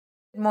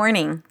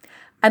Morning.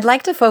 I'd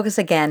like to focus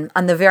again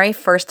on the very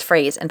first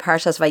phrase in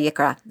Parshas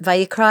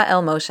Vayikra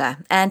el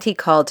Moshe, and he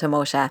called to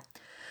Moshe.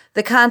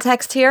 The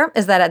context here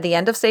is that at the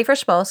end of Sefer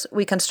Shmos,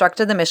 we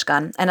constructed the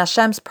Mishkan, and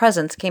Hashem's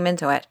presence came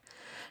into it.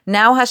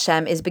 Now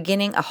Hashem is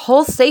beginning a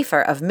whole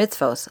sefer of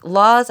mitzvos,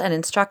 laws and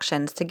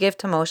instructions to give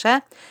to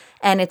Moshe,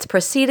 and it's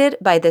preceded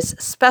by this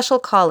special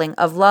calling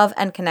of love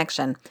and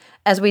connection,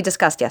 as we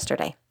discussed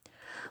yesterday.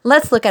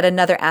 Let's look at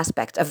another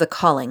aspect of the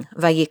calling,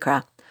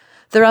 Vayikra.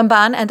 The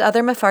Ramban and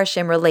other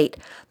Mefarshim relate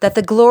that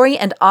the glory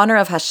and honor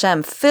of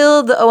Hashem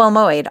filled the Ohel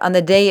Moed on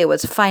the day it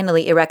was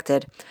finally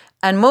erected,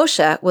 and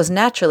Moshe was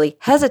naturally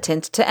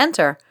hesitant to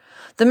enter.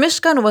 The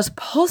Mishkan was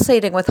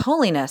pulsating with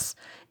holiness.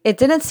 It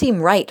didn't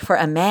seem right for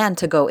a man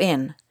to go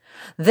in.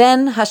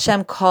 Then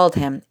Hashem called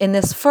him in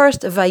this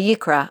first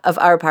Vayikra of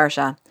our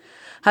Parsha.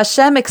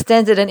 Hashem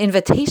extended an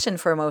invitation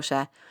for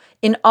Moshe,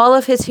 in all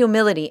of his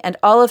humility and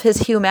all of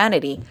his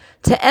humanity,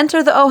 to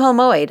enter the Ohel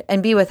Moed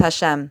and be with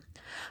Hashem.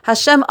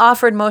 Hashem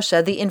offered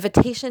Moshe the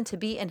invitation to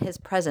be in his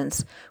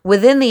presence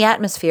within the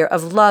atmosphere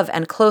of love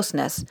and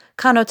closeness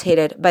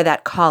connotated by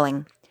that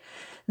calling.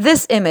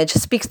 This image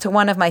speaks to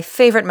one of my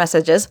favorite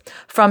messages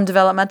from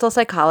developmental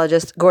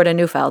psychologist Gordon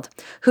Neufeld,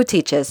 who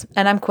teaches,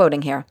 and I'm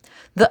quoting here,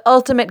 "The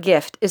ultimate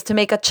gift is to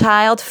make a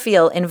child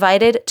feel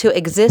invited to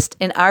exist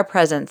in our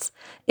presence,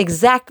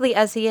 exactly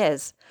as he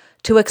is,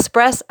 to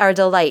express our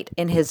delight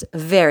in his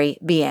very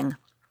being."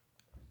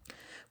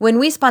 When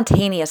we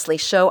spontaneously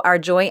show our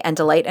joy and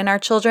delight in our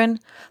children,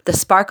 the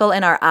sparkle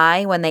in our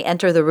eye when they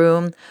enter the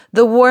room,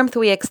 the warmth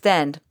we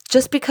extend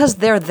just because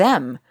they're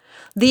them,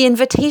 the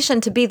invitation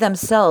to be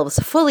themselves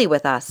fully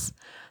with us,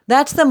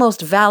 that's the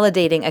most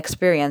validating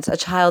experience a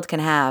child can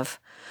have.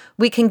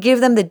 We can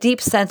give them the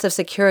deep sense of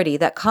security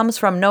that comes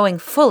from knowing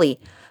fully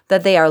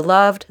that they are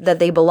loved, that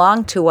they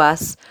belong to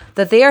us,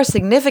 that they are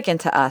significant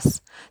to us,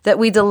 that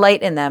we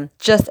delight in them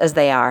just as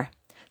they are.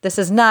 This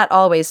is not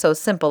always so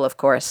simple, of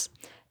course.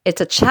 It's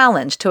a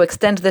challenge to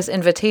extend this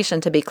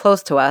invitation to be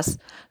close to us,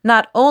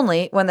 not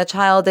only when the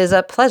child is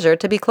a pleasure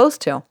to be close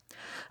to.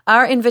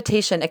 Our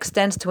invitation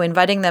extends to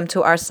inviting them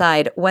to our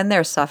side when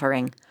they're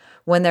suffering,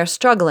 when they're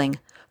struggling,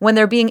 when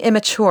they're being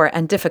immature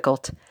and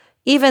difficult.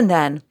 Even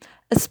then,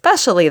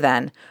 especially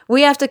then,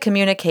 we have to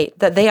communicate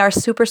that they are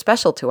super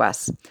special to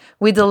us.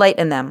 We delight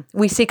in them.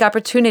 We seek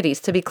opportunities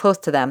to be close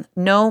to them,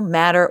 no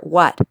matter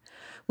what.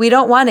 We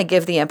don't want to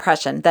give the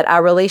impression that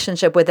our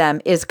relationship with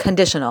them is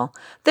conditional.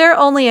 They're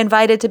only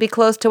invited to be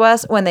close to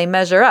us when they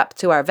measure up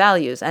to our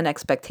values and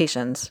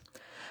expectations.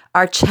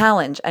 Our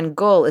challenge and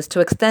goal is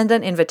to extend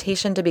an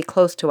invitation to be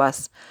close to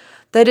us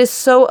that is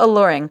so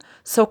alluring,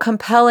 so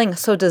compelling,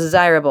 so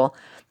desirable,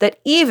 that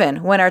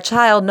even when our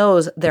child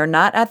knows they're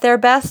not at their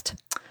best,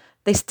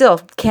 they still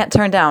can't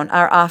turn down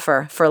our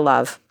offer for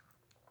love.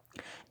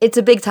 It's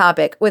a big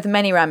topic with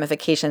many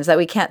ramifications that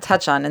we can't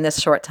touch on in this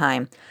short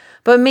time.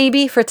 But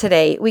maybe for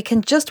today, we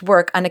can just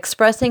work on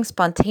expressing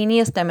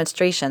spontaneous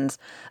demonstrations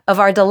of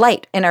our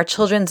delight in our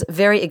children's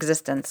very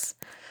existence.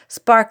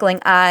 Sparkling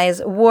eyes,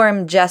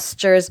 warm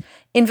gestures,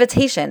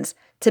 invitations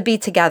to be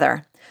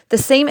together. The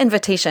same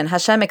invitation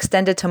Hashem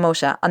extended to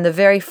Moshe on the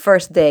very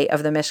first day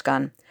of the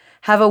Mishkan.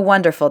 Have a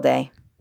wonderful day.